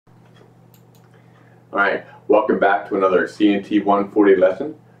Alright, welcome back to another CNT 140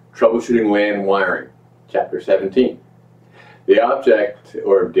 lesson, Troubleshooting LAN Wiring, Chapter 17. The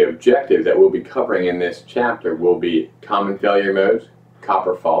objective that we'll be covering in this chapter will be common failure modes,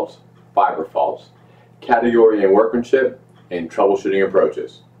 copper faults, fiber faults, category and workmanship, and troubleshooting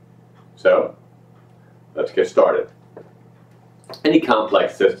approaches. So, let's get started. Any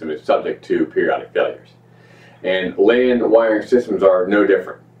complex system is subject to periodic failures, and LAN wiring systems are no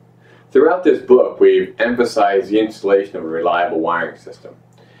different. Throughout this book, we've emphasized the installation of a reliable wiring system.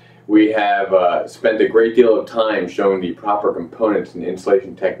 We have spent a great deal of time showing the proper components and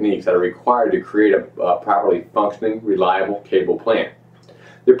installation techniques that are required to create a properly functioning, reliable cable plant.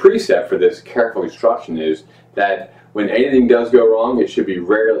 The precept for this careful instruction is that when anything does go wrong, it should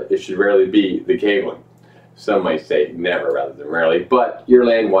rarely be the cabling. Some might say never rather than rarely, but your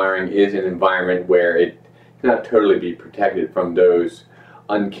LAN wiring is an environment where it cannot totally be protected from those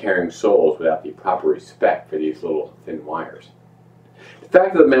uncaring souls without the proper respect for these little thin wires. The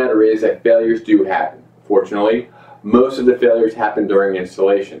fact of the matter is that failures do happen. Fortunately, most of the failures happen during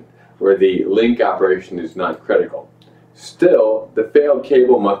installation, where the link operation is not critical. Still, the failed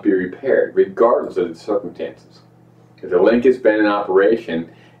cable must be repaired, regardless of the circumstances. If the link has been in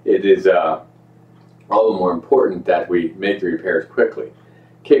operation, it is all the more important that we make the repairs quickly.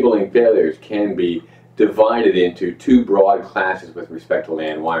 Cable link failures can be divided into two broad classes with respect to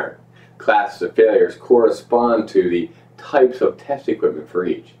LAN wiring. Classes of failures correspond to the types of test equipment for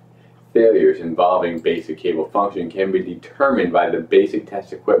each. Failures involving basic cable function can be determined by the basic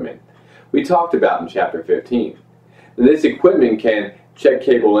test equipment we talked about in Chapter 15. And this equipment can check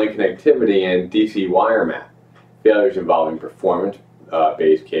cable link connectivity and DC wire map. Failures involving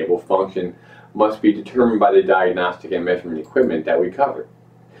performance-based cable function must be determined by the diagnostic and measurement equipment that we covered.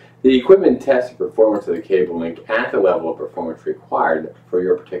 The equipment tests the performance of the cable link at the level of performance required for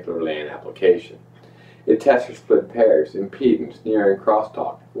your particular LAN application. It tests for split pairs, impedance, near and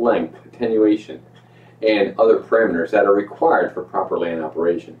crosstalk, length, attenuation, and other parameters that are required for proper LAN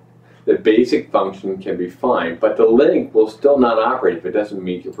operation. The basic function can be fine, but the link will still not operate if it doesn't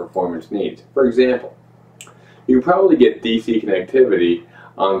meet your performance needs. For example, you probably get DC connectivity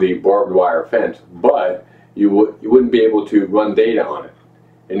on the barbed wire fence, but you wouldn't be able to run data on it.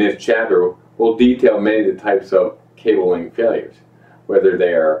 In this chapter, we'll detail many of the types of cable link failures, whether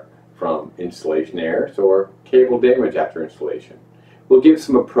they are from installation errors or cable damage after installation. We'll give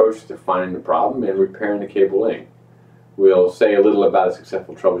some approaches to finding the problem and repairing the cable link. We'll say a little about a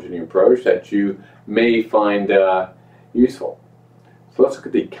successful troubleshooting approach that you may find useful. So let's look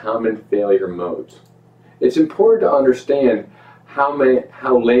at the common failure modes. It's important to understand how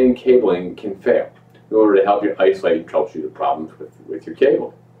LAN cabling can fail in order to help you isolate and troubleshoot the problems with your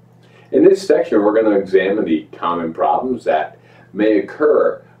cable. In this section, we're going to examine the common problems that may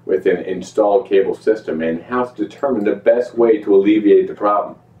occur with an installed cable system and how to determine the best way to alleviate the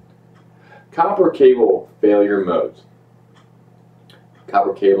problem. Copper cable failure modes.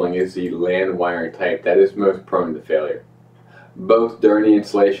 Copper cabling is the LAN wiring type that is most prone to failure, both during the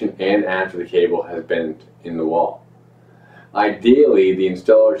installation and after the cable has been in the wall. Ideally, the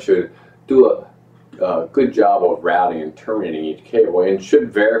installer should do a good job of routing and terminating each cable and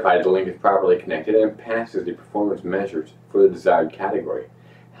should verify the link is properly connected and passes the performance measures for the desired category.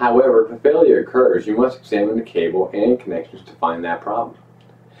 However, if a failure occurs, you must examine the cable and connections to find that problem.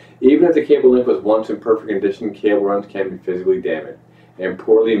 Even if the cable link was once in perfect condition, cable runs can be physically damaged, and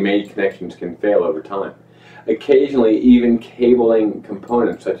poorly made connections can fail over time. Occasionally, even cabling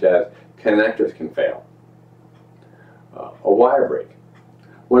components such as connectors can fail. A wire break.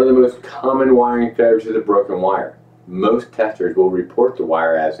 One of the most common wiring failures is a broken wire. Most testers will report the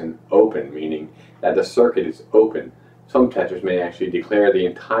wire as an open, meaning that the circuit is open. Some testers may actually declare the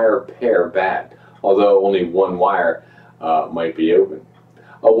entire pair bad, although only one wire might be open.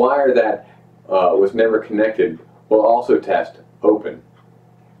 A wire that was never connected will also test open,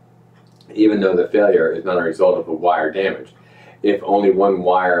 even though the failure is not a result of a wire damage, if only one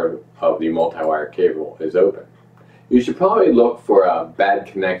wire of the multi-wire cable is open. You should probably look for a bad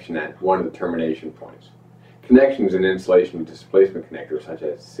connection at one of the termination points. Connections in installation displacement connectors such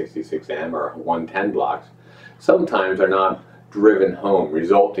as 66M or 110 blocks sometimes are not driven home,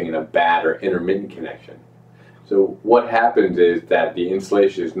 resulting in a bad or intermittent connection. So what happens is that the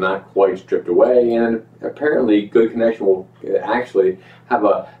insulation is not quite stripped away, and apparently good connection will actually have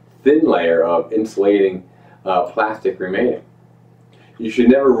a thin layer of insulating plastic remaining. You should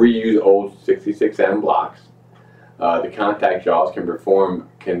never reuse old 66M blocks. The contact jaws can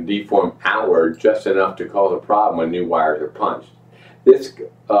deform outward just enough to cause a problem when new wires are punched. This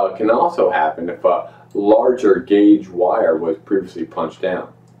can also happen if a larger gauge wire was previously punched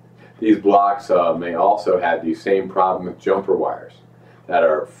down. These blocks may also have the same problem with jumper wires that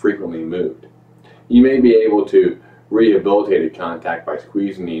are frequently moved. You may be able to rehabilitate a contact by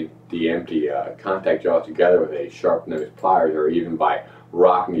squeezing the empty contact jaws together with a sharp-nosed pliers, or even by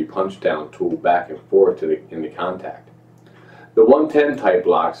rocking the punch-down tool back and forth in the contact. The 110 type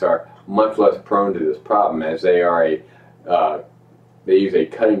blocks are much less prone to this problem, as they use a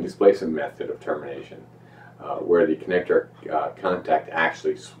cutting displacement method of termination, where the connector contact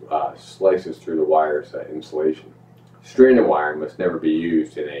actually slices through the wire's insulation. Stranded wire must never be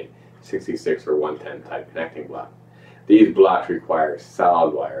used in a 66 or 110 type connecting block. These blocks require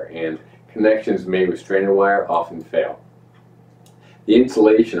solid wire, and connections made with stranded wire often fail. The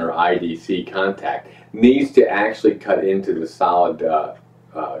insulation or IDC contact needs to actually cut into the solid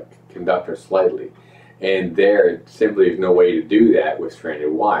conductor slightly, and there simply is no way to do that with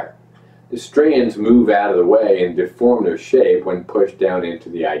stranded wire. The strands move out of the way and deform their shape when pushed down into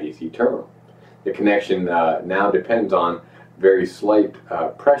the IDC terminal. The connection now depends on very slight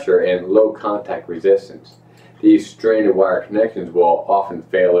pressure and low contact resistance. These stranded wire connections will often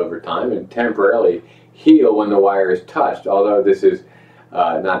fail over time and temporarily heal when the wire is touched. Although this is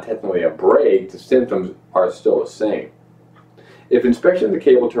not technically a break, the symptoms are still the same. If inspection of the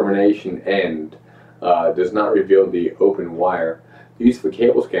cable termination end does not reveal the open wire, the use of a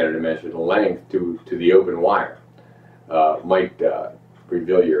cable scanner to measure the length to the open wire might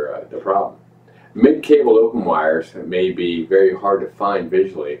reveal the problem. Mid-cable open wires may be very hard to find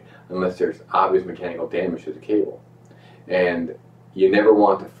visually unless there's obvious mechanical damage to the cable. And you never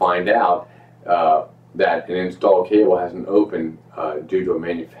want to find out that an installed cable has an open due to a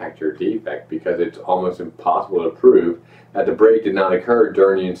manufacturer defect, because it's almost impossible to prove that the break did not occur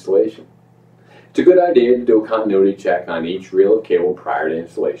during the installation. It's a good idea to do a continuity check on each reel of cable prior to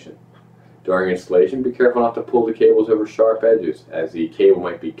installation. During installation, be careful not to pull the cables over sharp edges, as the cable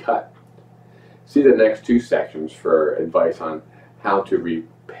might be cut. See the next two sections for advice on how to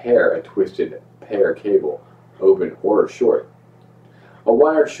repair a twisted pair cable, open or short. A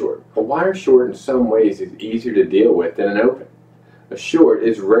wire short. A wire short in some ways is easier to deal with than an open. A short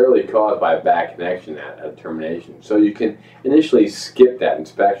is rarely caused by a bad connection at a termination, so you can initially skip that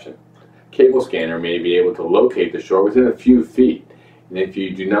inspection. Cable scanner may be able to locate the short within a few feet, and if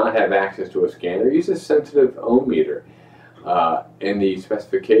you do not have access to a scanner, use a sensitive ohm meter and the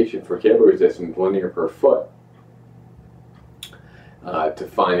specification for cable resistance linear per foot to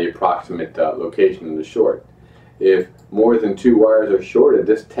find the approximate location of the short. If more than two wires are shorted,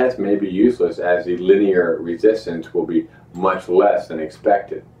 this test may be useless, as the linear resistance will be much less than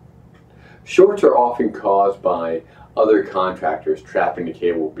expected. Shorts are often caused by other contractors trapping the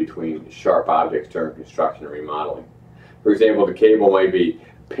cable between sharp objects during construction and remodeling. For example, the cable might be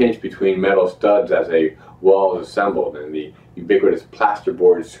pinched between metal studs as a wall is assembled, and the ubiquitous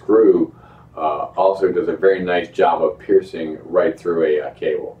plasterboard screw also does a very nice job of piercing right through a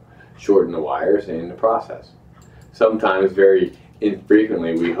cable, shorten the wires in the process. Sometimes, very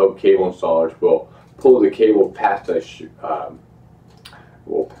infrequently, we hope cable installers will pull the cable past a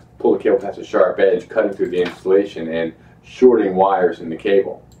sharp edge, cutting through the installation and shorting wires in the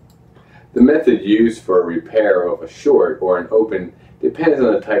cable. The method used for repair of a short or an open depends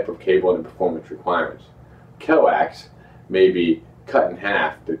on the type of cable and the performance requirements. Coax may be cut in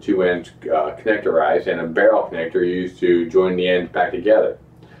half, the two ends connectorized, and a barrel connector used to join the ends back together.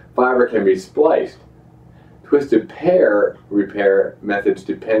 Fiber can be spliced. Twisted pair repair methods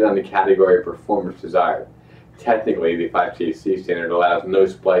depend on the category of performance desired. Technically, the 5CAC standard allows no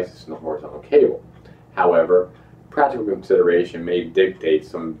splices in the horizontal cable. However, practical consideration may dictate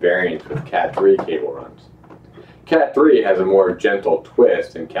some variance with Cat3 cable runs. Cat3 has a more gentle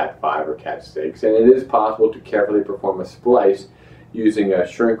twist than Cat5 or Cat6, and it is possible to carefully perform a splice using a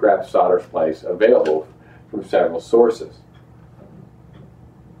shrink-wrap solder splice available from several sources.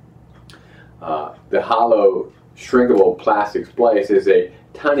 The hollow, shrinkable plastic splice is a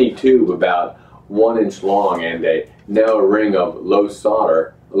tiny tube about 1 inch long and a narrow ring of low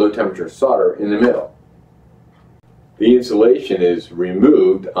temperature solder in the middle. The insulation is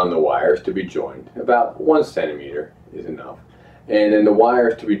removed on the wires to be joined. About 1 centimeter is enough. And then the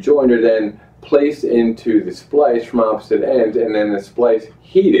wires to be joined are then placed into the splice from opposite ends, and then the splice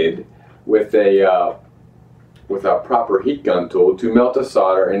heated with a proper heat gun tool to melt the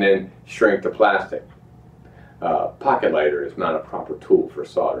solder and then shrink the plastic. Pocket lighter is not a proper tool for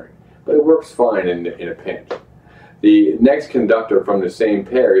soldering, but it works fine in a pinch. The next conductor from the same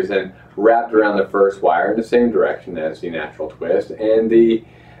pair is then wrapped around the first wire in the same direction as the natural twist, and the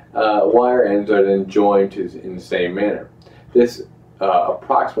wire ends are then joined in the same manner. This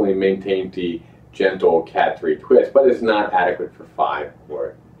approximately maintains the gentle Cat3 twist, but it's not adequate for 5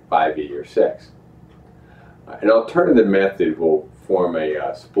 or 5e or 6. An alternative method will form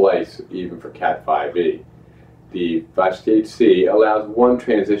a splice even for Cat 5e. The 5-stage C allows one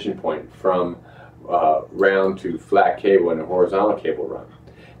transition point from round to flat cable in a horizontal cable run.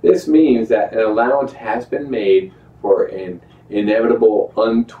 This means that an allowance has been made for an inevitable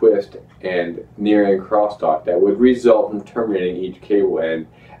untwist and near-end crosstalk that would result from terminating each cable end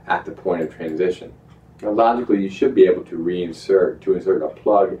at the point of transition. Now, logically, you should be able to insert a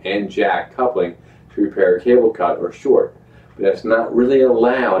plug and jack coupling to repair a cable cut or short, but that's not really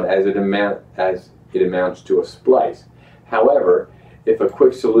allowed as it amounts to a splice. However, if a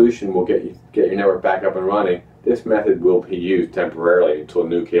quick solution will get your network back up and running, this method will be used temporarily until a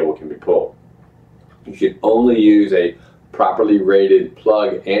new cable can be pulled. You should only use a properly rated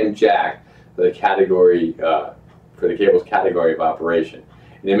plug and jack for the cable's category of operation.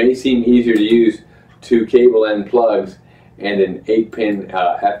 And it may seem easier to use 2 cable end plugs and an 8-pin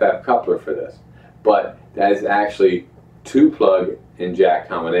FF coupler for this, but that is actually 2 plug and jack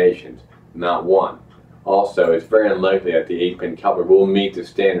combinations, not 1. Also, it's very unlikely that the 8-pin coupler will meet the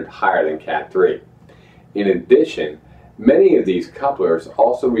standard higher than Cat 3. In addition, many of these couplers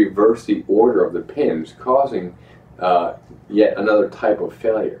also reverse the order of the pins, causing yet another type of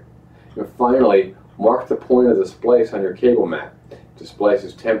failure. And finally, mark the point of the splice on your cable map. If the splice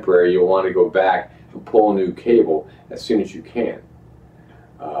is temporary, you'll want to go back and pull a new cable as soon as you can,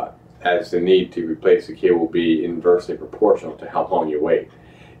 as the need to replace the cable will be inversely proportional to how long you wait.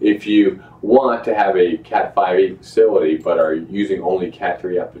 If you want to have a Cat 5e facility but are using only Cat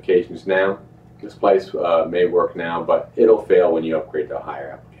 3 applications now, the splice may work now, but it'll fail when you upgrade to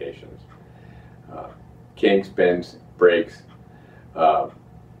higher applications. Kinks, bends, breaks.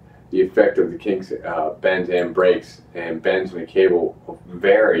 The effect of the kinks, bends, and breaks and bends in the cable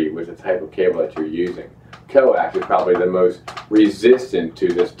vary with the type of cable that you're using. Coax is probably the most resistant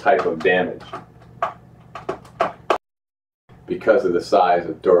to this type of damage because of the size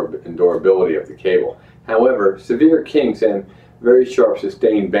and durability of the cable. However, severe kinks and very sharp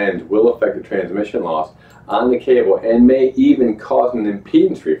sustained bends will affect the transmission loss on the cable and may even cause an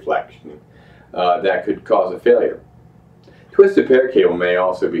impedance reflection that could cause a failure. Twisted pair cable may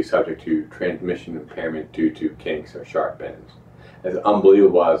also be subject to transmission impairment due to kinks or sharp bends. As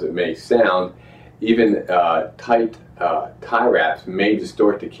unbelievable as it may sound, even tight tie wraps may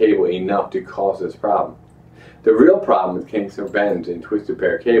distort the cable enough to cause this problem. The real problem with kinks or bends in twisted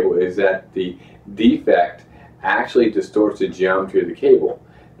pair cable is that the defect actually distorts the geometry of the cable.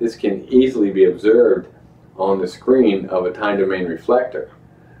 This can easily be observed on the screen of a time domain reflector.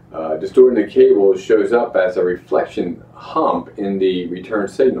 Distorting the cable shows up as a reflection hump in the return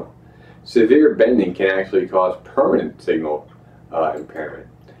signal. Severe bending can actually cause permanent signal impairment.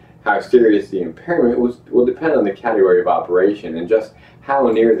 How serious the impairment will depend on the category of operation and just how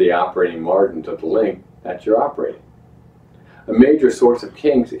near the operating margins of the link that you're operating. A major source of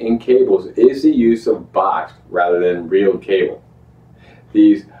kinks in cables is the use of boxed rather than reeled cable.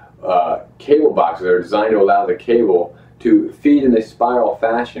 These cable boxes are designed to allow the cable to feed in a spiral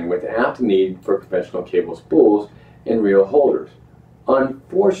fashion without the need for conventional cable spools and reel holders.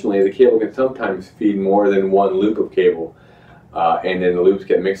 Unfortunately, the cable can sometimes feed more than one loop of cable and then the loops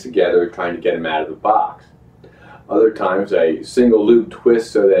get mixed together trying to get them out of the box. Other times a single loop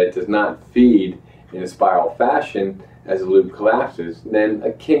twists so that it does not feed in a spiral fashion as the loop collapses, then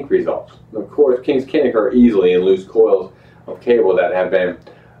a kink results. And of course, kinks can occur easily in loose coils of cable that have been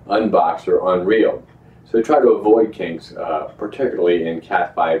unboxed or unreeled. So try to avoid kinks, particularly in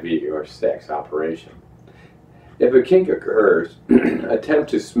Cat 5e or 6 operation. If a kink occurs,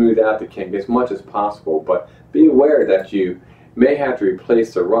 attempt to smooth out the kink as much as possible, but be aware that you may have to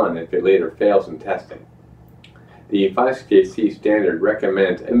replace the run if it later fails in testing. The 5-HACC standard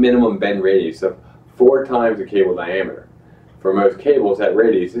recommends a minimum bend radius of 4 times the cable diameter. For most cables, that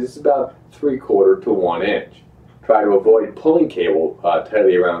radius is about 3/4 to 1 inch. Try to avoid pulling cable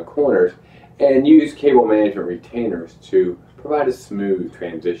tightly around corners and use cable management retainers to provide a smooth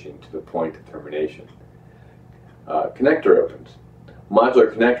transition to the point of termination. Connector opens.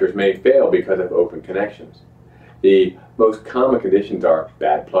 Modular connectors may fail because of open connections. The most common conditions are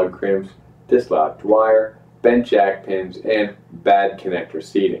bad plug crimps, dislodged wire, bent jack pins, and bad connector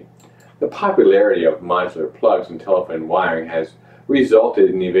seating. The popularity of modular plugs and telephone wiring has resulted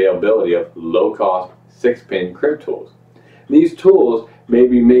in the availability of low-cost 6-pin crimp tools. These tools may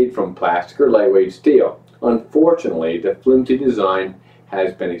be made from plastic or lightweight steel. Unfortunately, the flimsy design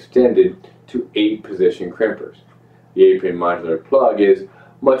has been extended to 8-position crimpers. The 8-pin modular plug is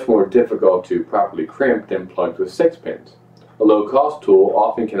much more difficult to properly crimp than plugs with 6 pins. A low-cost tool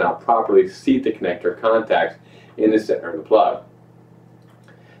often cannot properly seat the connector contacts in the center of the plug.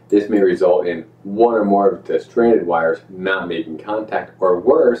 This may result in one or more of the stranded wires not making contact, or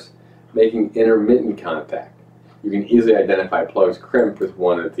worse, making intermittent contact. You can easily identify plugs crimped with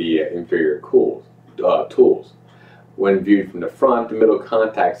one of the inferior tools. When viewed from the front, the middle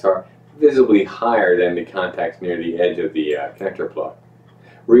contacts are visibly higher than the contacts near the edge of the connector plug.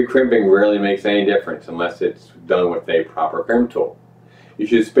 Recrimping rarely makes any difference unless it's done with a proper crimp tool. You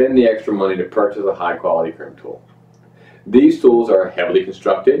should spend the extra money to purchase a high-quality crimp tool. These tools are heavily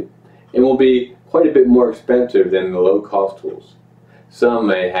constructed and will be quite a bit more expensive than the low-cost tools. Some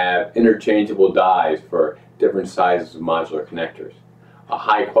may have interchangeable dies for different sizes of modular connectors. A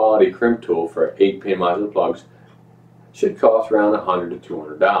high-quality crimp tool for 8-pin modular plugs should cost around $100 to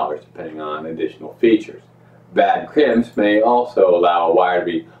 $200 depending on additional features. Bad crimps may also allow a wire to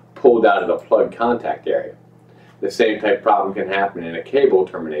be pulled out of the plug contact area. The same type of problem can happen in a cable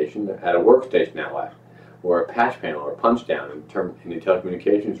termination at a workstation outlet, or a patch panel or punch down in the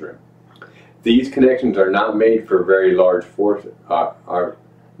telecommunications room. These connections are not made for very large pulling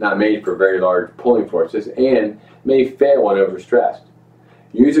forces and may fail when overstressed.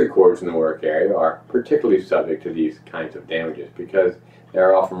 User cords in the work area are particularly subject to these kinds of damages because they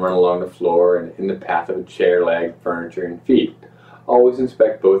are often run along the floor and in the path of a chair, leg, furniture, and feet. Always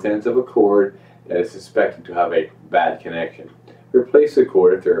inspect both ends of a cord that is suspected to have a bad connection. Replace the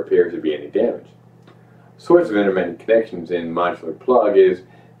cord if there appears to be any damage. Source of intermittent connections in modular plug is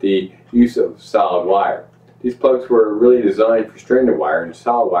the use of solid wire. These plugs were really designed for stranded wire, and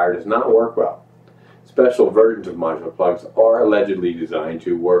solid wire does not work well. Special versions of modular plugs are allegedly designed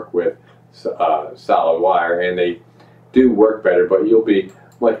to work with solid wire, and they do work better, but you'll be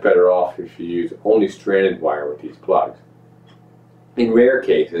much better off if you use only stranded wire with these plugs. In rare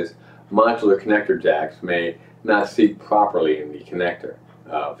cases, modular connector jacks may not seat properly in the connector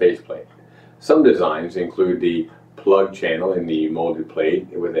faceplate. Some designs include the plug channel in the molded plate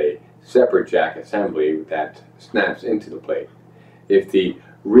with a separate jack assembly that snaps into the plate. If the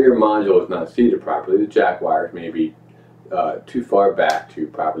rear module is not seated properly, the jack wires may be too far back to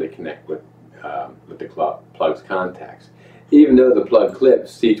properly connect with the plug's contacts. Even though the plug clip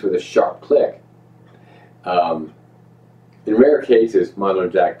seats with a sharp click, in rare cases,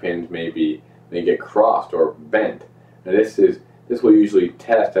 modular jack pins may get crossed or bent. Now this will usually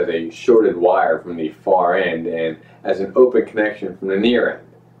test as a shorted wire from the far end and as an open connection from the near end.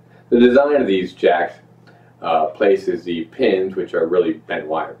 The design of these jacks places the pins, which are really bent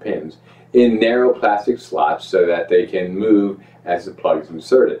wire pins, in narrow plastic slots so that they can move as the plug is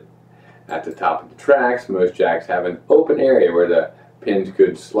inserted. At the top of the tracks, most jacks have an open area where the pins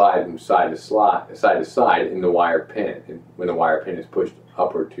could slide from side to side in the wire pin when the wire pin is pushed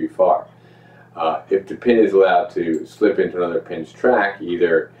upward too far. If the pin is allowed to slip into another pin's track,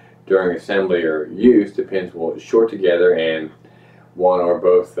 either during assembly or use, the pins will short together and one or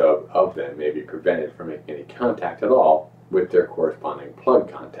both of them may be prevented from making any contact at all with their corresponding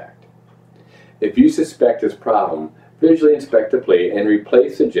plug contact. If you suspect this problem, visually inspect the plate and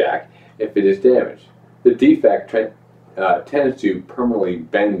replace the jack if it is damaged. The defect tends to permanently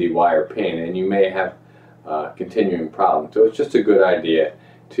bend the wire pin and you may have continuing problems, so it's just a good idea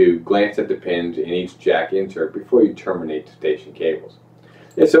to glance at the pins in each jack insert before you terminate the station cables.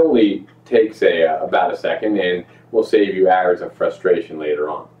 This only takes about a second and will save you hours of frustration later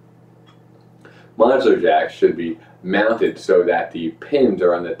on. Modular jacks should be mounted so that the pins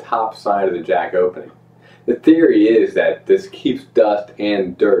are on the top side of the jack opening. The theory is that this keeps dust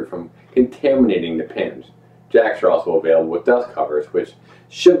and dirt from contaminating the pins. Jacks are also available with dust covers, which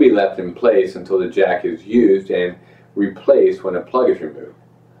should be left in place until the jack is used and replaced when a plug is removed.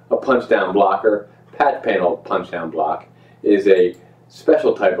 A punch-down blocker, patch panel punch-down block, is a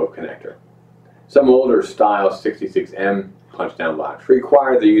special type of connector. Some older style 66M punch-down blocks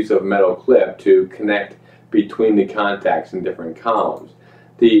require the use of a metal clip to connect between the contacts in different columns.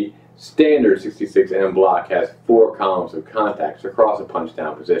 The standard 66M block has 4 columns of contacts across a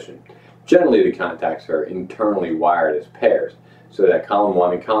punch-down position. Generally, the contacts are internally wired as pairs, so that column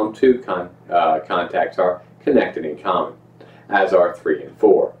 1 and column 2 contacts are connected in common, as are 3 and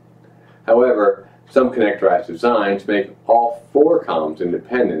 4. However, some connectorized designs make all 4 columns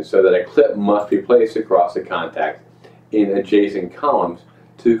independent so that a clip must be placed across the contacts in adjacent columns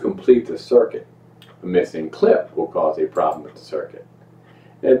to complete the circuit. A missing clip will cause a problem with the circuit.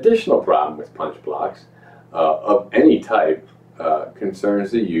 An additional problem with punch blocks of any type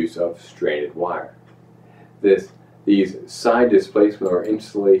concerns the use of stranded wire. These side displacement or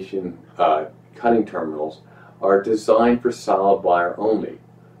insulation cutting terminals are designed for solid wire only.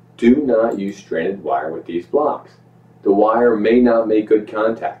 Do not use stranded wire with these blocks. The wire may not make good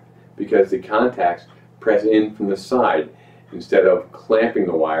contact because the contacts press in from the side instead of clamping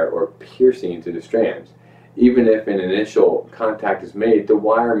the wire or piercing into the strands. Even if an initial contact is made, the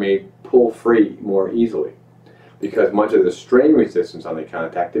wire may pull free more easily, because much of the strain resistance on the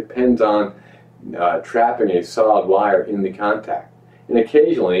contact depends on trapping a solid wire in the contact. And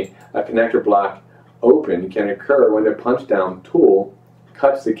occasionally, a connector block open can occur when the punch-down tool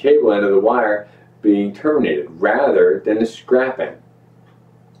cuts the cable end of the wire being terminated rather than the scrap end.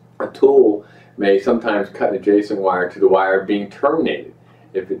 A tool may sometimes cut an adjacent wire to the wire being terminated.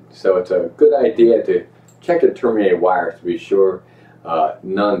 So it's a good idea to check the terminated wires to be sure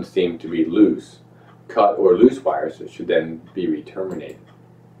none seem to be loose. Cut or loose wires that should then be re-terminated.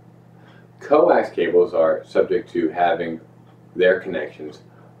 Coax cables are subject to having their connections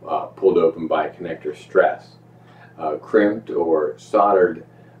pulled open by connector stress. Crimped or soldered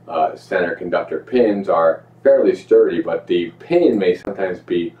center conductor pins are fairly sturdy, but the pin may sometimes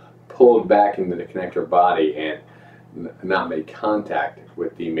be pulled back into the connector body and not make contact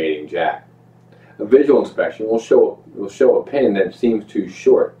with the mating jack. A visual inspection will show a pin that seems too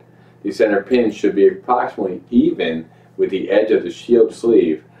short. The center pin should be approximately even with the edge of the shield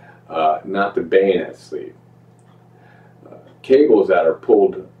sleeve, not the bayonet sleeve. Cables that are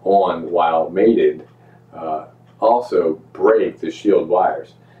pulled on while mated also break the shield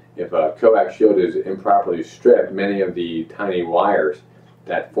wires. If a coax shield is improperly stripped, many of the tiny wires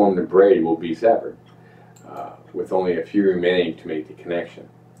that form the braid will be severed, with only a few remaining to make the connection.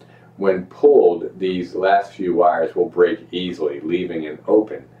 When pulled, these last few wires will break easily, leaving an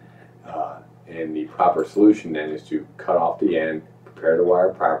open, and the proper solution then is to cut off the end, prepare the wire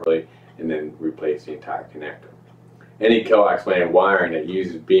properly, and then replace the entire connector. Any coax line wiring that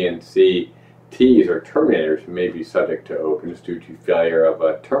uses BNCTs or terminators may be subject to opens due to failure of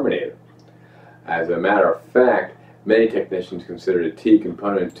a terminator. As a matter of fact, many technicians consider the T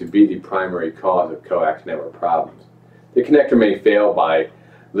component to be the primary cause of coax network problems. The connector may fail by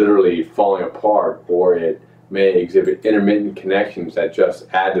literally falling apart, or it may exhibit intermittent connections that just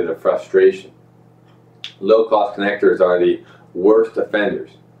add to the frustration. Low-cost connectors are the worst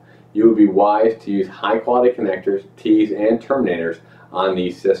offenders. You would be wise to use high-quality connectors, Ts, and terminators on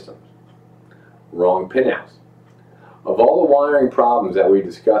these systems. Wrong pinouts. Of all the wiring problems that we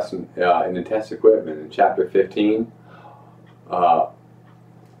discussed in the test equipment in Chapter 15, are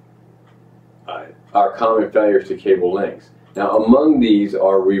common failures to cable links. Now, among these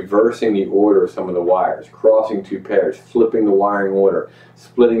are reversing the order of some of the wires, crossing two pairs, flipping the wiring order,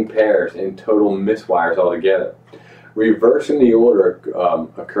 splitting pairs, and total miswires altogether. Reversing the order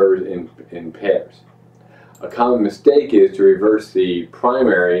occurs in pairs. A common mistake is to reverse the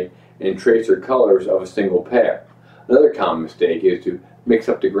primary and tracer colors of a single pair. Another common mistake is to mix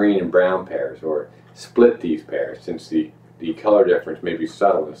up the green and brown pairs, or split these pairs, since the color difference may be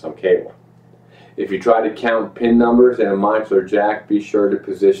subtle in some cable. If you try to count pin numbers in a modular jack, be sure to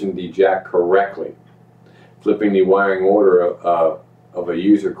position the jack correctly. Flipping the wiring order of a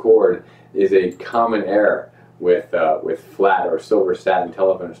user cord is a common error with flat or silver satin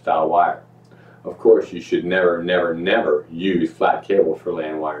telephone style wire. Of course, you should never, never, never use flat cables for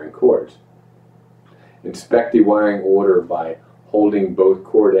LAN wiring cords. Inspect the wiring order by holding both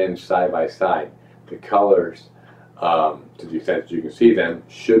cord ends side by side. The colors, to the extent that you can see them,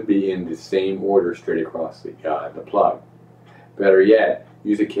 should be in the same order straight across the plug. Better yet,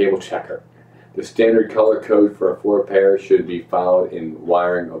 use a cable checker. The standard color code for a 4-pair should be followed in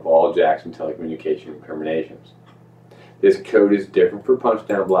wiring of all jacks and telecommunication terminations. This code is different for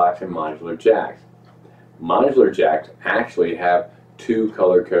punch-down blocks and modular jacks. Modular jacks actually have two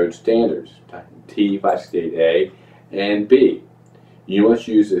color code standards, T568A and B. You must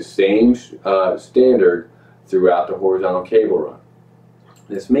use the same standard throughout the horizontal cable run.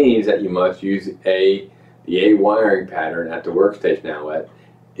 This means that you must use the A wiring pattern at the workstation outlet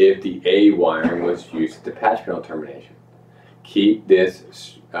if the A wiring was used at the patch panel termination. Keep this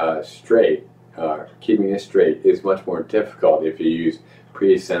straight. Keeping this straight is much more difficult if you use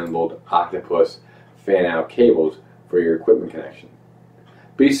pre-assembled octopus fan-out cables for your equipment connection.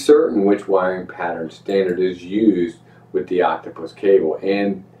 Be certain which wiring pattern standard is used with the octopus cable,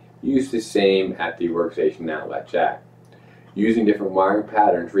 and use the same at the workstation outlet jack. Using different wiring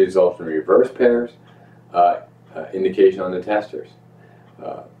patterns results in reverse pairs, indication on the testers.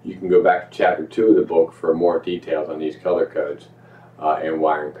 You can go back to Chapter 2 of the book for more details on these color codes and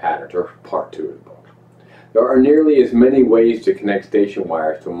wiring patterns, or Part 2 of the book. There are nearly as many ways to connect station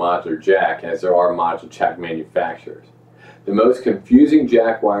wires to a modular jack as there are modular jack manufacturers. The most confusing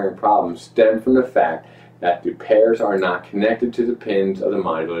jack wiring problems stem from the fact that the pairs are not connected to the pins of the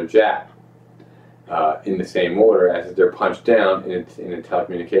modular jack in the same order as they're punched down in a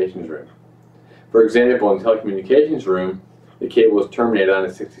telecommunications room. For example, in the telecommunications room, the cable is terminated on a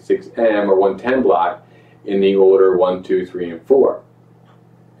 66M or 110 block in the order 1, 2, 3, and 4.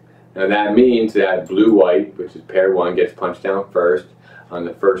 Now that means that blue-white, which is pair 1, gets punched down first on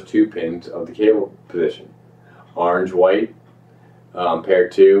the first 2 pins of the cable position. Orange-white, pair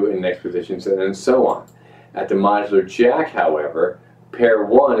 2 in the next positions, and so on. At the modular jack, however, pair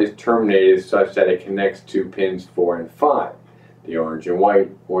 1 is terminated such that it connects to pins 4 and 5. The orange and white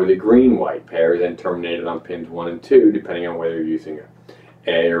or the green-white pair is then terminated on pins 1 and 2, depending on whether you're using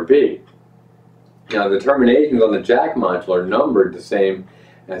A or B. Now the terminations on the jack module are numbered the same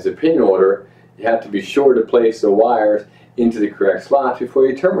as the pin order. You have to be sure to place the wires into the correct slots before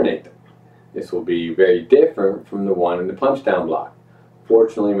you terminate them. This will be very different from the one in the punch-down block.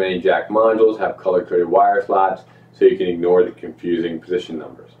 Fortunately, many jack modules have color-coded wire slots, so you can ignore the confusing position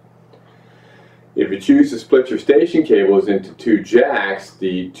numbers. If you choose to split your station cables into 2 jacks,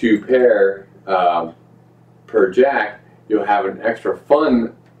 the 2 pair per jack, you'll have an extra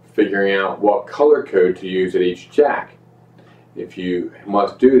fun figuring out what color code to use at each jack. If you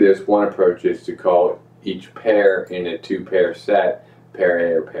must do this, one approach is to call each pair in a 2-pair set, pair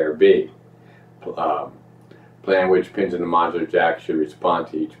A or pair B. Plan which pins in the modular jack should respond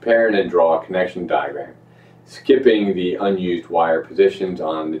to each pair and then draw a connection diagram, skipping the unused wire positions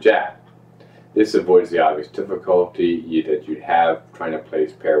on the jack. This avoids the obvious difficulty that you'd have trying to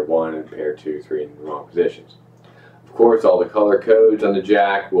place pair 1 and pair 2, 3 in the wrong positions. Of course, all the color codes on the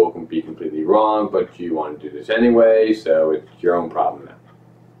jack will be completely wrong, but you want to do this anyway, so it's your own problem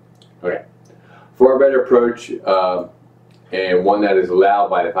now. Okay, for a better approach, and one that is allowed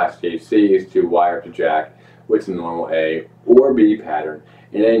by the HACC, is to wire up the jack with a normal A or B pattern,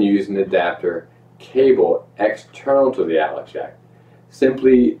 and then use an adapter cable external to the outlet jack.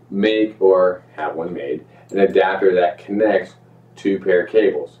 Simply make, or have one made, an adapter that connects 2 pair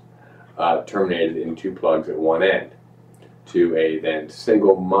cables terminated in 2 plugs at one end to a then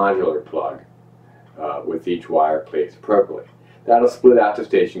single modular plug with each wire placed appropriately. That'll split out the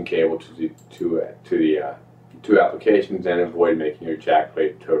station cable to the 2 applications and avoid making your jack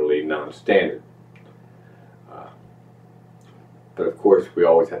plate totally non-standard. But of course, we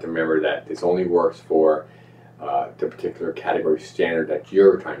always have to remember that this only works for the particular category standard that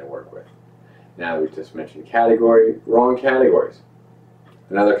you're trying to work with. Now we just mentioned wrong categories.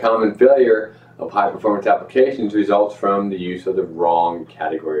 Another common failure of high-performance applications results from the use of the wrong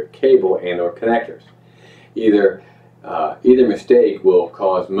category of cable and or connectors. Either mistake will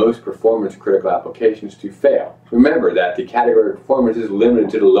cause most performance-critical applications to fail. Remember that the category of performance is limited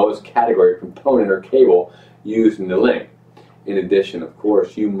to the lowest category component or cable used in the link. In addition, of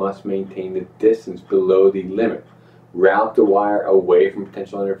course, you must maintain the distance below the limit. Route the wire away from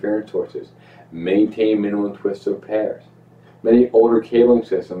potential interference sources. Maintain minimum twists of pairs. Many older cabling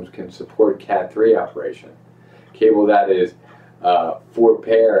systems can support Cat3 operation. Cable that is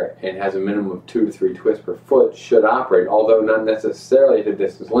 4-pair and has a minimum of 2 to 3 twists per foot should operate, although not necessarily at the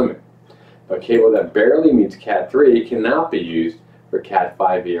distance limit. A cable that barely meets Cat3 cannot be used for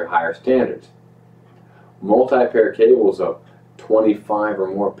Cat5e or higher standards. Multi-pair cables of 25 or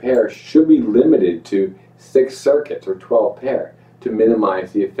more pairs should be limited to 6 circuits or 12 pair to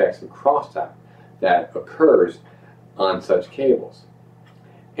minimize the effects of crosstalk that occurs on such cables.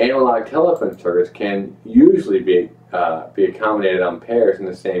 Analog telephone circuits can usually be accommodated on pairs in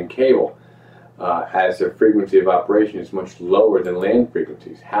the same cable as their frequency of operation is much lower than land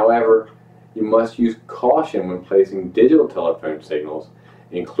frequencies. However, you must use caution when placing digital telephone signals,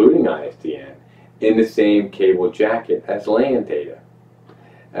 including ISDN, in the same cable jacket as LAN data,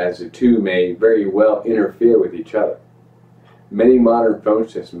 as the two may very well interfere with each other. Many modern phone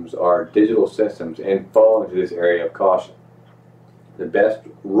systems are digital systems and fall into this area of caution. The best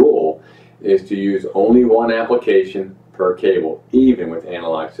rule is to use only one application per cable, even with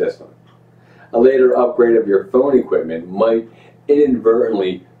analog systems. A later upgrade of your phone equipment might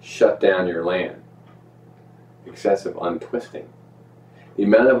inadvertently shut down your LAN. Excessive untwisting. The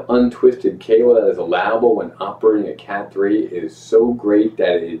amount of untwisted cable that is allowable when operating a Cat3 is so great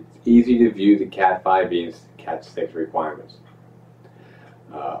that it's easy to view the Cat5e and Cat6 requirements.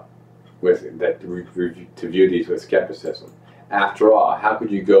 To view these with skepticism. After all, how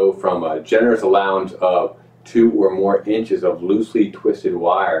could you go from a generous allowance of 2 or more inches of loosely twisted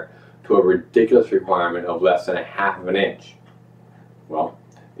wire to a ridiculous requirement of less than 1/2 of an inch? Well,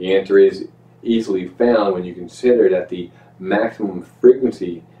 the answer is easily found when you consider that the maximum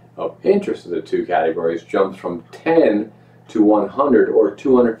frequency of interest of the two categories jumps from 10 to 100 or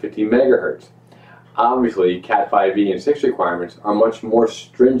 250 megahertz. Obviously, Cat5e and 6 requirements are much more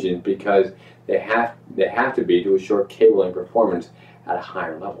stringent because they have to be to assure cabling performance at a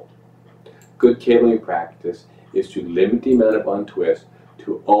higher level. Good cabling practice is to limit the amount of untwist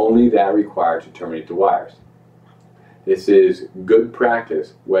to only that required to terminate the wires. This is good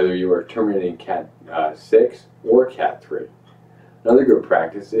practice whether you are terminating Cat6 or Cat3. Another good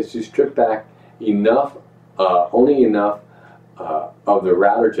practice is to strip back enough, only enough of the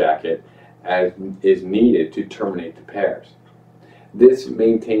router jacket as is needed to terminate the pairs. This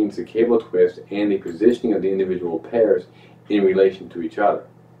maintains the cable twist and the positioning of the individual pairs in relation to each other.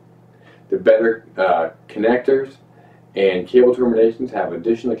 The better connectors and cable terminations have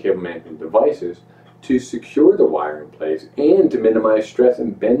additional cable management devices to secure the wire in place and to minimize stress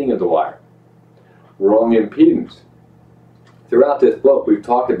and bending of the wire. Wrong impedance. Throughout this book, we've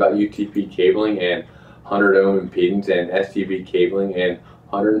talked about UTP cabling and 100 ohm impedance and STB cabling and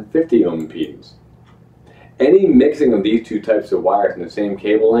 150 ohm impedance. Any mixing of these two types of wires in the same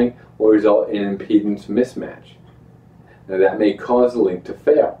cable link will result in impedance mismatch. Now that may cause the link to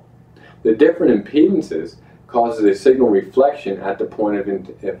fail. The different impedances causes a signal reflection at the point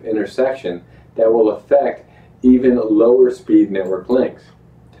of intersection that will affect even lower speed network links.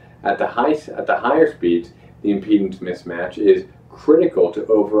 At the higher speeds, the impedance mismatch is critical to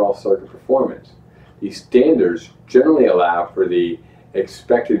overall circuit performance. These standards generally allow for the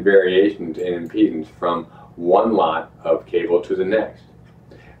expected variations in impedance from one lot of cable to the next.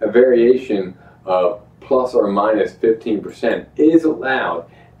 A variation of plus or minus 15% is allowed,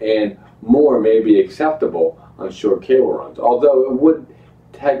 and more may be acceptable on short cable runs, although it would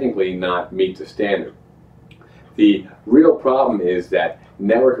technically not meet the standard. The real problem is that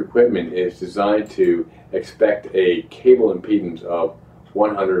network equipment is designed to expect a cable impedance of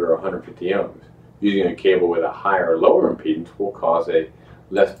 100 or 150 ohms. Using a cable with a higher or lower impedance will cause a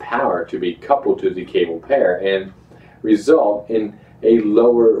less power to be coupled to the cable pair and result in a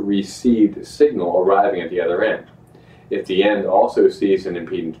lower received signal arriving at the other end. If the end also sees an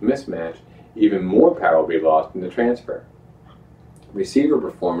impedance mismatch, even more power will be lost in the transfer. Receiver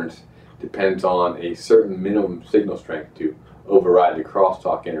performance depends on a certain minimum signal strength to override the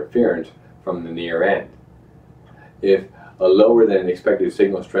crosstalk interference from the near end. If a lower than expected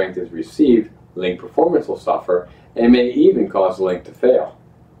signal strength is received, link performance will suffer and may even cause the link to fail.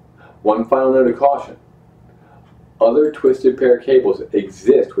 One final note of caution. Other twisted pair cables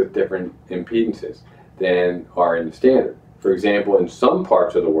exist with different impedances than are in the standard. For example, in some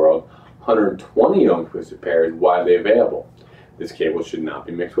parts of the world, 120 ohm twisted pair is widely available. This cable should not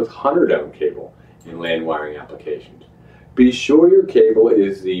be mixed with 100 ohm cable in LAN wiring applications. Be sure your cable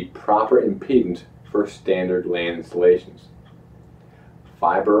is the proper impedance for standard LAN installations.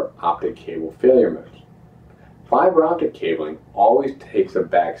 Fiber optic cable failure modes. Fiber optic cabling always takes a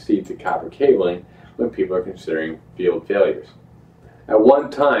back seat to copper cabling when people are considering field failures. At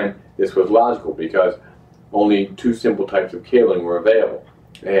one time, this was logical because only two simple types of cabling were available,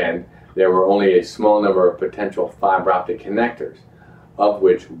 and there were only a small number of potential fiber optic connectors, of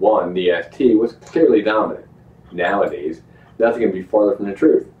which one, the ST, was clearly dominant. Nowadays, nothing can be farther from the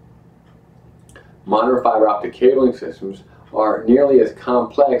truth. Modern fiber optic cabling systems are nearly as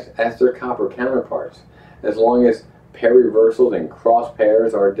complex as their copper counterparts, as long as pair reversals and cross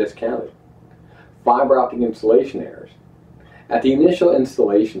pairs are discounted. Fiber optic installation errors. At the initial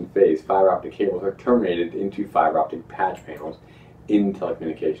installation phase, fiber optic cables are terminated into fiber optic patch panels in the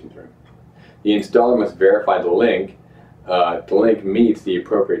telecommunications room. The installer must verify the link meets the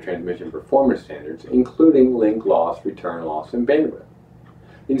appropriate transmission performance standards, including link loss, return loss, and bandwidth.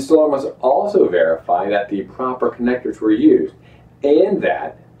 The installer must also verify that the proper connectors were used and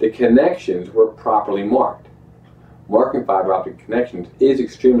that the connections were properly marked. Marking fiber optic connections is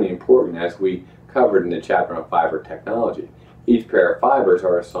extremely important, as we covered in the chapter on fiber technology. Each pair of fibers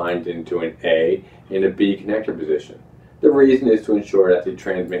are assigned into an A and a B connector position. The reason is to ensure that the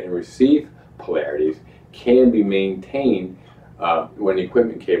transmit and receive polarities can be maintained when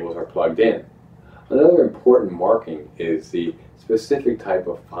equipment cables are plugged in. Another important marking is the specific type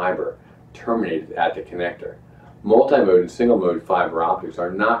of fiber terminated at the connector. Multi-mode and single-mode fiber optics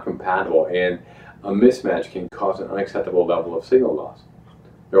are not compatible, and a mismatch can cause an unacceptable level of signal loss.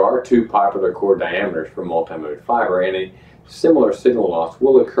 There are two popular core diameters for multi-mode fiber, and a similar signal loss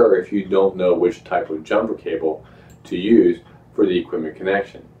will occur if you don't know which type of jumper cable to use for the equipment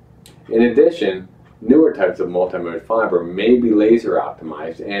connection. In addition, newer types of multi-mode fiber may be laser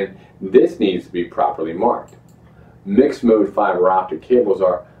optimized, and this needs to be properly marked. Mixed mode fiber optic cables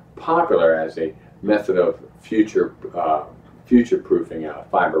are popular as a method of future-proofing a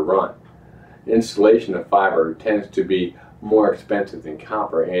fiber run. Installation of fiber tends to be more expensive than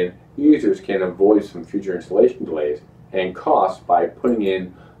copper, and users can avoid some future installation delays and costs by putting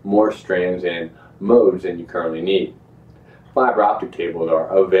in more strands and modes than you currently need. Fiber optic cables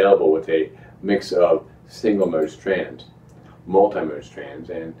are available with a mix of single mode strands, multi-mode strands,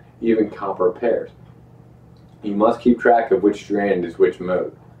 and even copper pairs. You must keep track of which strand is which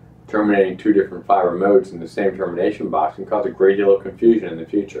mode. Terminating two different fiber modes in the same termination box can cause a great deal of confusion in the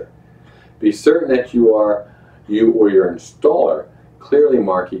future. Be certain that you or your installer clearly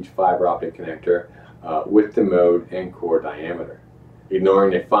mark each fiber optic connector with the mode and core diameter.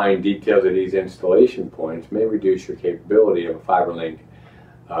 Ignoring the fine details of these installation points may reduce your capability of a fiber link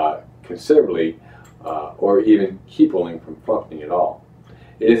considerably, or even keep a link from functioning at all.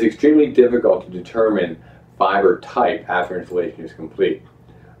 It is extremely difficult to determine fiber type after installation is complete.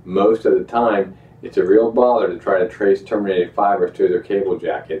 Most of the time, it's a real bother to try to trace terminated fibers to their cable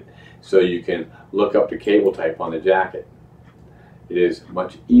jacket so you can look up the cable type on the jacket. It is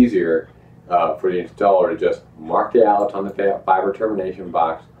much easier for the installer to just mark the outlets on the fiber termination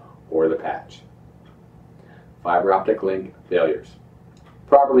box or the patch. Fiber optic link failures.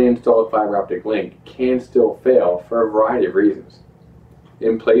 Properly installed fiber optic link can still fail for a variety of reasons.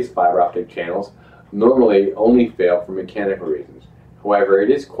 In-place fiber optic channels normally only fail for mechanical reasons. However, it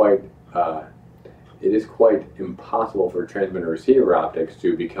is quite impossible for transmitter receiver optics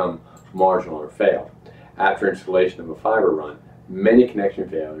to become marginal or fail. After installation of a fiber run, many connection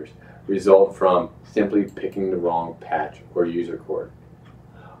failures result from simply picking the wrong patch or user cord.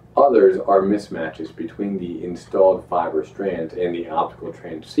 Others are mismatches between the installed fiber strands and the optical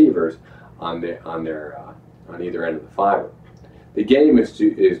transceivers on either end of the fiber. The game is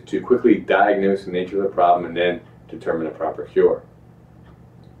to quickly diagnose the nature of the problem and then determine a proper cure.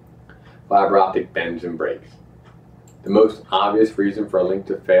 Fiber optic bends and breaks. The most obvious reason for a link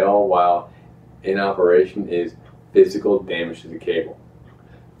to fail while in operation is physical damage to the cable.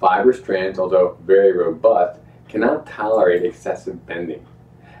 Fiber strands, although very robust, cannot tolerate excessive bending.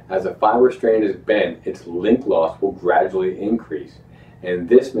 As a fiber strand is bent, its link loss will gradually increase, and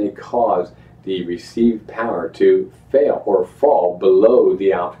this may cause the received power to fail or fall below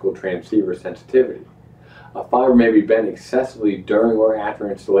the optical transceiver sensitivity. A fiber may be bent excessively during or after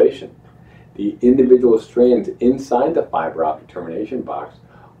installation. The individual strands inside the fiber optic termination box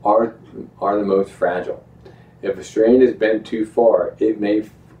are the most fragile. If a strand is bent too far, it may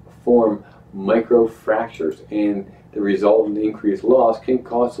form micro fractures, and the resultant increased loss can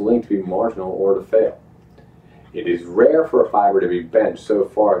cause the link to be marginal or to fail. It is rare for a fiber to be bent so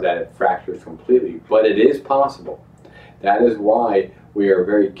far that it fractures completely, but it is possible. That is why we are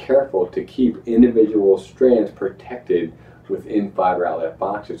very careful to keep individual strands protected within fiber outlet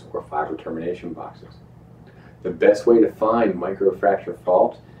boxes or fiber termination boxes. The best way to find microfracture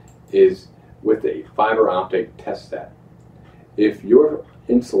faults is with a fiber optic test set. If your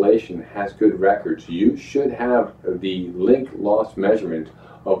installation has good records, you should have the link loss measurement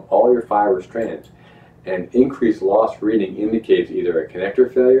of all your fiber strands. An increased loss reading indicates either a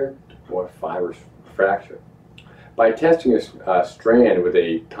connector failure or fiber fracture. By testing a strand with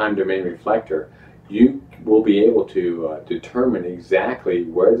a time domain reflector, you will be able to determine exactly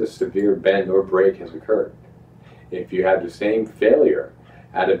where the severe bend or break has occurred. If you have the same failure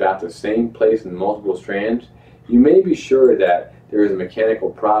at about the same place in multiple strands, you may be sure that there is a mechanical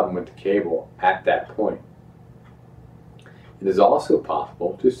problem with the cable at that point. It is also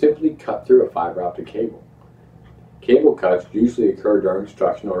possible to simply cut through a fiber optic cable. Cable cuts usually occur during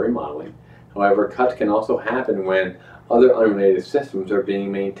construction or remodeling. However, cuts can also happen when other unrelated systems are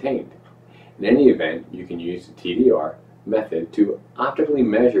being maintained. In any event, you can use the TDR method to optically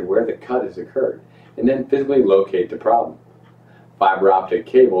measure where the cut has occurred and then physically locate the problem. Fiber optic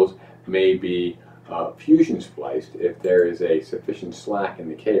cables may be fusion spliced if there is a sufficient slack in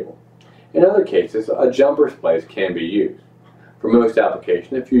the cable. In other cases, a jumper splice can be used. For most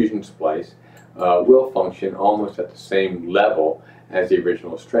applications, a fusion splice will function almost at the same level as the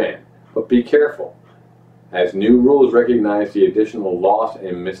original strand. But be careful, as new rules recognize the additional loss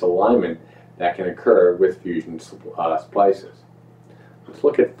and misalignment that can occur with fusion splices. Let's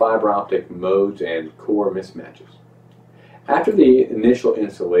look at fiber optic modes and core mismatches. After the initial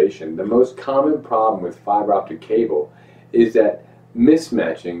installation, the most common problem with fiber optic cable is that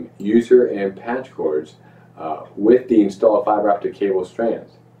mismatching user and patch cords with the installed fiber optic cable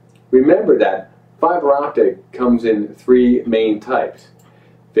strands. Remember that fiber optic comes in three main types: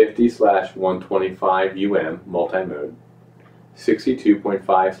 50/125 UM multi-mode,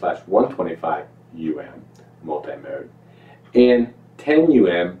 62.5/125 UM multi-mode, and 10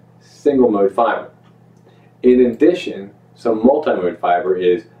 UM single-mode fiber. In addition, some multi-mode fiber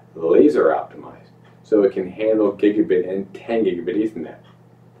is laser optimized, so it can handle gigabit and 10 gigabit Ethernet.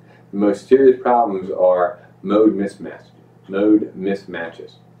 The most serious problems are mode mismatches.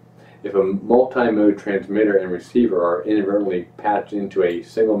 If a multi-mode transmitter and receiver are inadvertently patched into a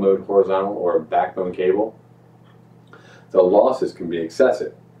single-mode horizontal or backbone cable, the losses can be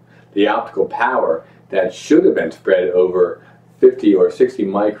excessive. The optical power that should have been spread over 50 or 60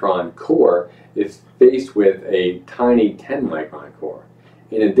 micron core is faced with a tiny 10 micron core.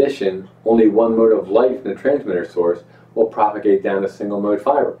 In addition, only one mode of light from the transmitter source will propagate down a single mode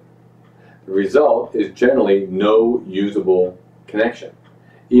fiber. The result is generally no usable connection,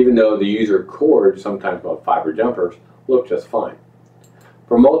 even though the user cords, sometimes called fiber jumpers, look just fine.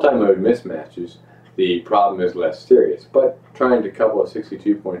 For multi-mode mismatches, the problem is less serious, but trying to couple a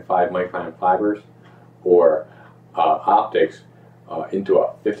 62.5 micron fibers or optics into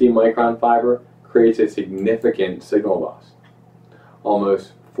a 50 micron fiber creates a significant signal loss,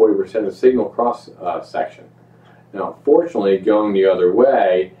 almost 40% of signal cross section. Now, fortunately, going the other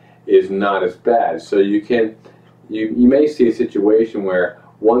way is not as bad. So you may see a situation where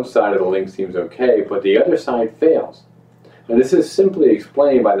one side of the link seems okay, but the other side fails. Now, this is simply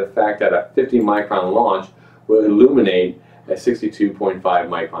explained by the fact that a 50 micron launch will illuminate a 62.5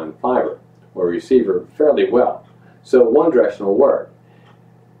 micron fiber or receiver fairly well. So one direction will work,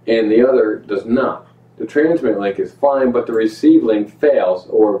 and the other does not. The transmit link is fine, but the receive link fails,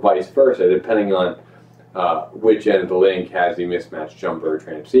 or vice versa, depending on which end of the link has the mismatched jumper or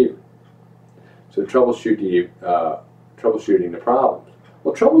transceiver. So troubleshooting the problems.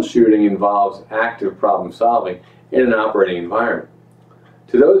 Well, troubleshooting involves active problem solving in an operating environment.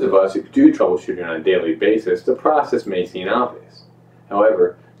 To those of us who do troubleshooting on a daily basis, the process may seem obvious.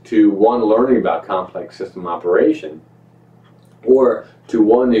 However, to one learning about complex system operation, or to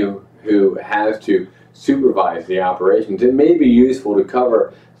one who has to supervise the operations, it may be useful to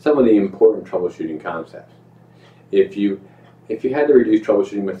cover some of the important troubleshooting concepts. If you had to reduce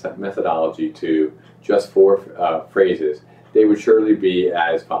troubleshooting methodology to just 4 phrases, they would surely be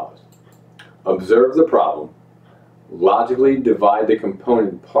as follows. Observe the problem, logically divide the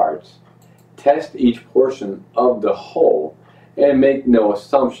component parts, test each portion of the whole, and make no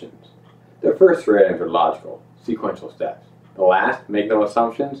assumptions. The first 3 items are logical, sequential steps. The last, make no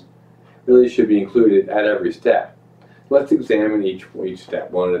assumptions, really should be included at every step. Let's examine each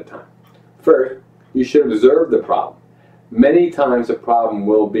step one at a time. First, you should observe the problem. Many times the problem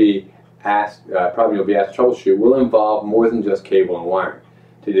you'll be asked to troubleshoot will involve more than just cable and wiring.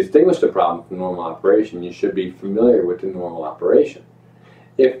 To distinguish the problem from normal operation, you should be familiar with the normal operation.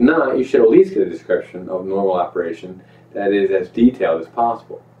 If not, you should at least get a description of normal operation that is as detailed as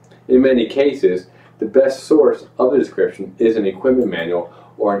possible. In many cases, the best source of the description is an equipment manual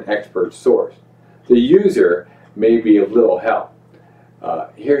or an expert source. The user may be of little help.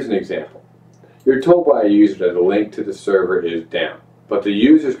 Here's an example. You're told by a user that the link to the server is down, but the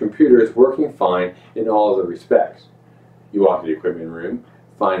user's computer is working fine in all other respects. You walk to the equipment room,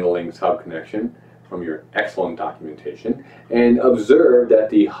 find the link's hub connection from your excellent documentation, and observe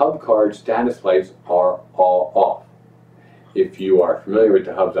that the hub card status lights are all off. If you are familiar with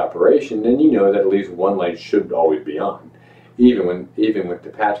the hub's operation, then you know that at least one light should always be on, even with the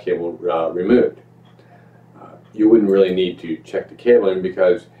patch cable removed. You wouldn't really need to check the cabling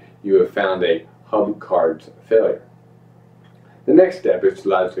because you have found a hub card's failure. The next step is to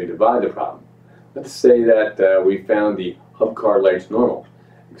logically divide the problem. Let's say that we found the hub card lights normal,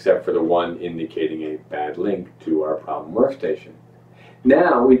 except for the one indicating a bad link to our problem workstation.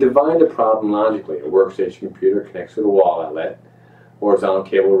 Now we divide the problem logically. A workstation computer connects to the wall outlet, horizontal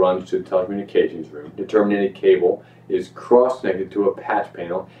cable runs to the telecommunications room, the terminated cable is cross-connected to a patch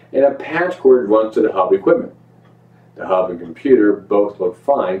panel, and a patch cord runs to the hub equipment. The hub and computer both look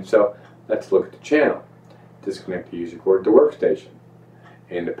fine, so let's look at the channel. Disconnect the user cord to workstation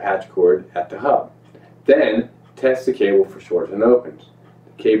and the patch cord at the hub. Then test the cable for shorts and opens.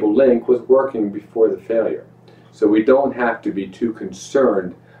 The cable link was working before the failure, so we don't have to be too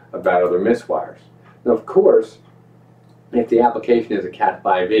concerned about other miswires. Now, of course, if the application is a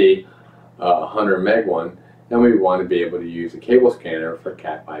Cat5e 100 meg one, then we want to be able to use the cable scanner for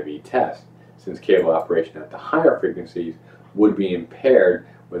Cat5e test, since cable operation at the higher frequencies would be impaired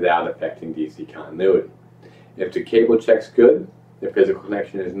without affecting DC continuity. If the cable checks good, the physical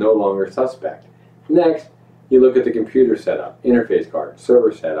connection is no longer suspect. Next, you look at the computer setup, interface card,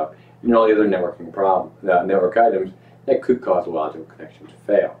 server setup, and all the other network items that could cause a logical connection to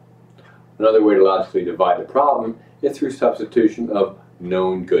fail. Another way to logically divide the problem is through substitution of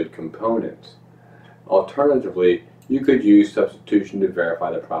known good components. Alternatively, you could use substitution to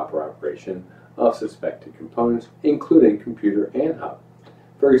verify the proper operation of suspected components, including computer and hub.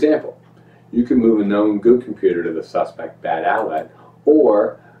 For example, you can move a known good computer to the suspect bad outlet,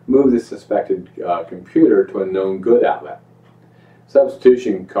 or move the suspected computer to a known good outlet.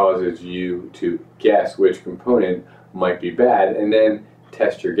 Substitution causes you to guess which component might be bad and then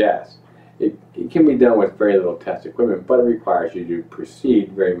test your guess. It can be done with very little test equipment, but it requires you to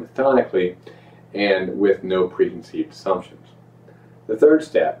proceed very methodically and with no preconceived assumptions. The third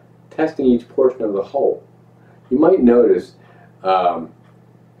step, testing each portion of the whole. You might notice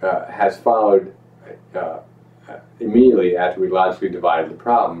has followed immediately after we logically divided the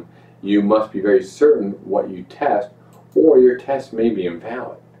problem. You must be very certain what you test, or your test may be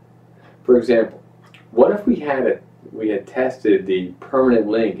invalid. For example, what if we had tested the permanent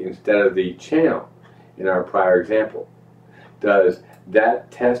link instead of the channel in our prior example? Does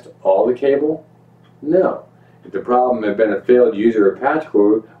that test all the cable? No. If the problem had been a failed user or patch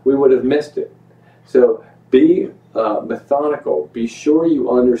code, we would have missed it. So be methodical. Be sure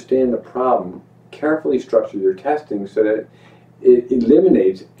you understand the problem. Carefully structure your testing so that it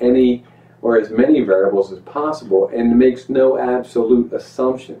eliminates any or as many variables as possible and makes no absolute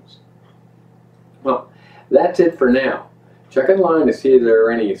assumptions. Well, that's it for now. Check online to see if there are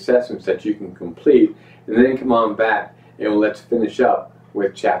any assessments that you can complete, and then come on back and let's finish up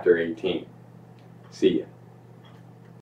with Chapter 18. See ya.